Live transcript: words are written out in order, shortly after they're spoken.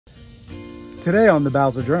Today on the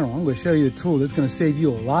Bowser Journal, I'm going to show you a tool that's going to save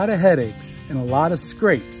you a lot of headaches and a lot of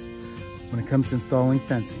scrapes when it comes to installing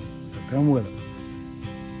fencing. So come with us.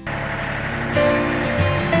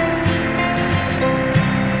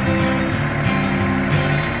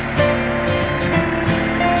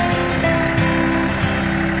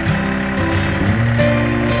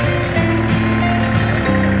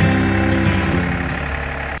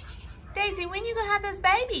 Daisy, when you gonna have those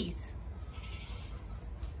babies?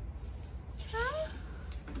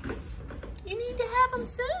 You need to have them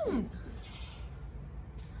soon.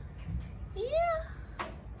 Yeah,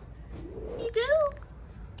 you do.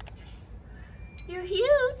 You're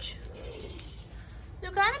huge.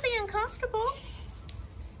 You're gonna be uncomfortable.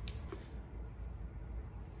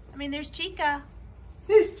 I mean, there's Chica.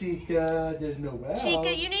 This Chica, there's Noel.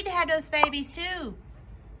 Chica, you need to have those babies too.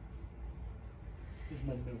 There's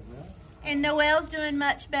my Noel. And Noelle's doing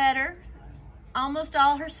much better. Almost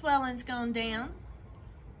all her swelling's gone down.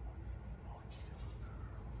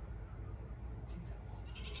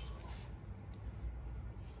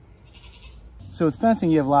 So with fencing,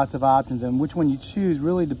 you have lots of options, and which one you choose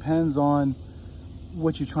really depends on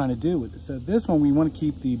what you're trying to do with it. So this one, we want to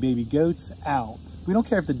keep the baby goats out. We don't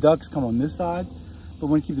care if the ducks come on this side, but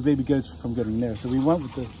we want to keep the baby goats from getting there. So we went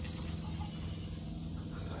with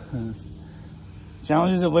the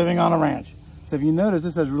challenges of living on a ranch. So if you notice,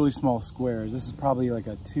 this has really small squares. This is probably like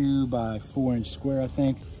a 2 by 4 inch square, I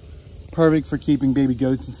think. Perfect for keeping baby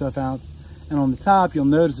goats and stuff out. And on the top, you'll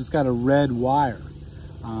notice it's got a red wire.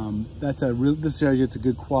 This shows you it's a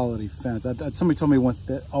good quality fence. Somebody told me once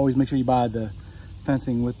that always make sure you buy the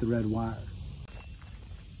fencing with the red wire.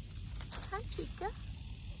 Hi, Chica.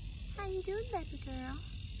 How you doing, baby girl?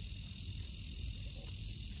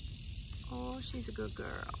 Oh, she's a good girl.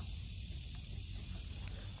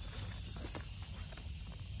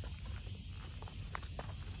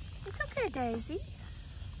 It's okay, Daisy.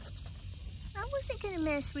 I wasn't gonna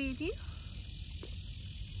mess with you.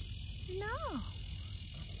 No.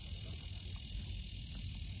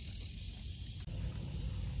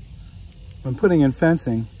 When putting in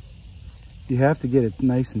fencing, you have to get it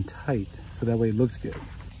nice and tight so that way it looks good.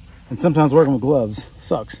 And sometimes working with gloves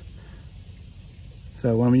sucks.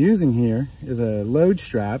 So what I'm using here is a load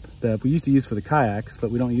strap that we used to use for the kayaks, but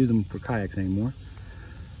we don't use them for kayaks anymore.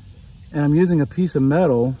 And I'm using a piece of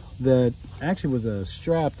metal that actually was a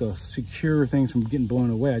strap to secure things from getting blown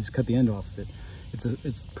away. I just cut the end off of it.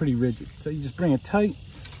 It's pretty rigid. So you just bring it tight.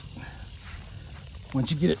 Once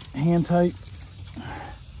you get it hand tight,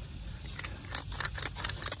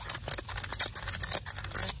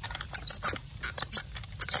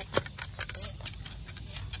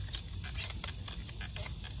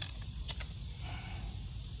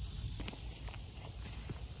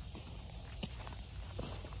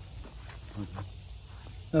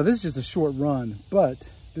 now this is just a short run, but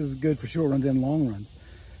this is good for short runs and long runs.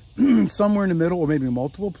 Somewhere in the middle, or maybe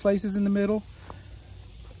multiple places in the middle,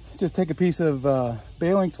 just take a piece of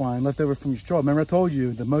baling twine left over from your straw. Remember I told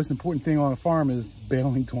you the most important thing on a farm is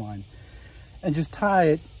baling twine. And just tie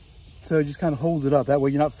it so it just kind of holds it up. That way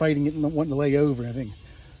you're not fighting it and wanting to lay over. I think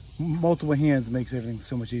multiple hands makes everything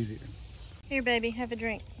so much easier. Here, baby, have a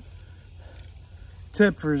drink.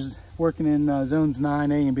 Tip for working in zones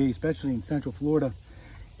 9A and B, especially in Central Florida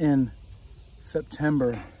in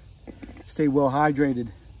September. Stay well hydrated.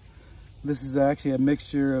 This is actually a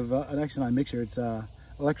mixture of, actually not a mixture, it's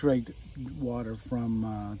electrolyte water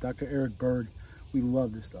from Dr. Eric Berg. We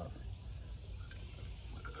love this stuff.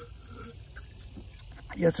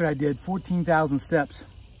 Yesterday I did 14,000 steps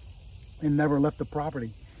and never left the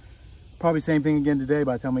property. Probably same thing again today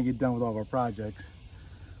by the time we get done with all of our projects.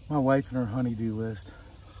 My wife and her honey-do list.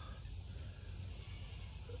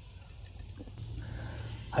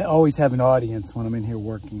 I always have an audience when I'm in here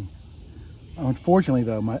working. Unfortunately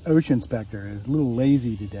though, my ocean inspector is a little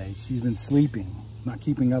lazy today. She's been sleeping, not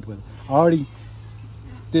keeping up with it. I already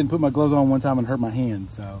didn't put my gloves on one time and hurt my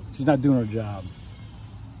hand, so she's not doing her job.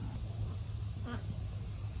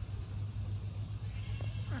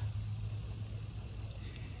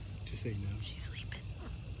 Just say no. She's sleeping.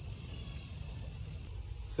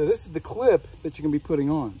 So this is the clip that you can be putting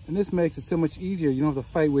on. And this makes it so much easier. You don't have to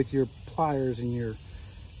fight with your pliers and your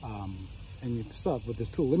stuff with this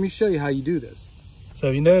tool. Let me show you how you do this. So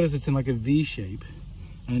if you notice, it's in like a V shape.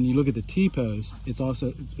 And you look at the T-post,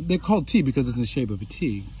 they're called T because it's in the shape of a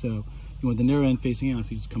T. So you want the narrow end facing out,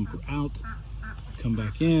 so you just come out, come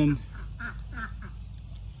back in.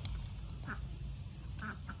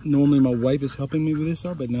 Normally my wife is helping me with this,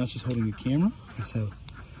 but now she's holding the camera. So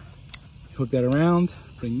hook that around,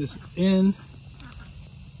 bring this in.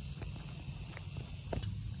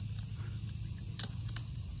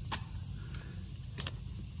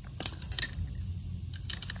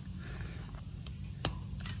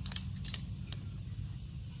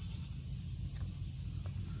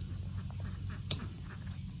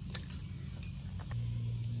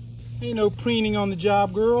 Ain't no preening on the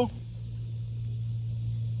job, girl.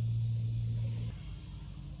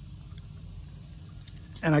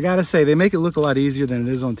 And I gotta say, they make it look a lot easier than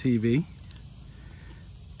it is on TV.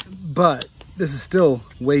 But this is still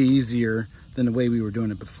way easier than the way we were doing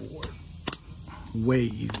it before. Way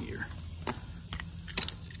easier.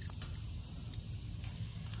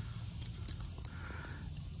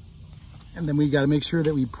 And then we got to make sure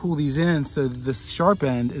that we pull these in so that this sharp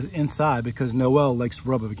end is inside, because Noelle likes to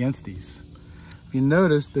rub up against these. If you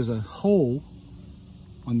notice, there's a hole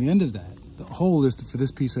on the end of that. The hole is for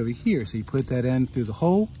this piece over here. So you put that end through the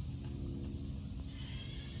hole.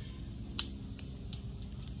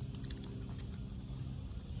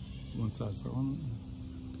 One side, so one.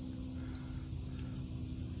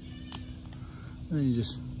 And then you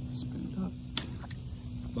just spin it up.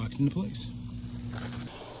 Locks into place.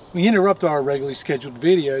 We interrupt our regularly scheduled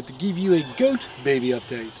video to give you a goat baby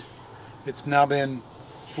update. It's now been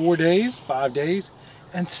 4 days, 5 days,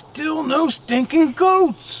 and still no stinking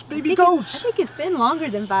goats, baby goats. I think it's been longer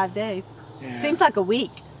than 5 days. Yeah. Seems like a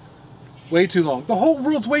week. Way too long. The whole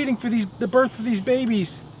world's waiting for the birth of these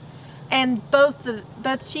babies. And both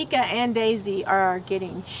Chica and Daisy are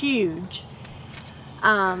getting huge.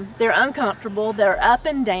 They're uncomfortable. They're up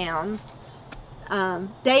and down.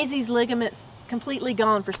 Daisy's ligaments completely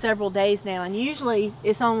gone for several days now, and usually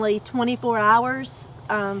it's only 24 hours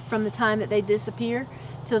from the time that they disappear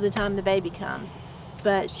till the time the baby comes.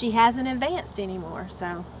 But she hasn't advanced anymore,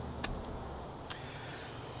 so.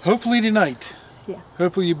 Hopefully tonight. Yeah.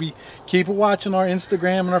 Hopefully you'll keep watching our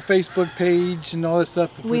Instagram and our Facebook page and all that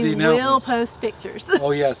stuff for the announcements. We will post pictures.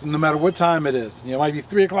 Oh yes, no matter what time it is. You know, it might be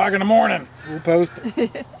 3 o'clock in the morning. We'll post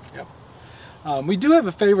it. Yep. We do have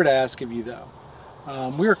a favor to ask of you though.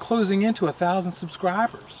 We are closing into 1,000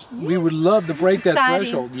 subscribers. Yes. We would love to break that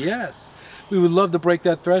threshold. Yes, we would love to break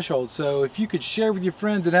that threshold. So if you could share with your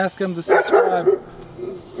friends and ask them to subscribe.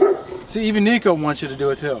 See, even Nico wants you to do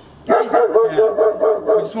it too. Yeah.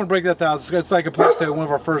 We just want to break that 1,000. It's like a plateau, one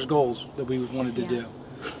of our first goals that we wanted to do.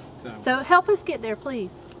 So help us get there,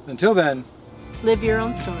 please. Until then, live your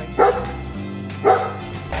own story.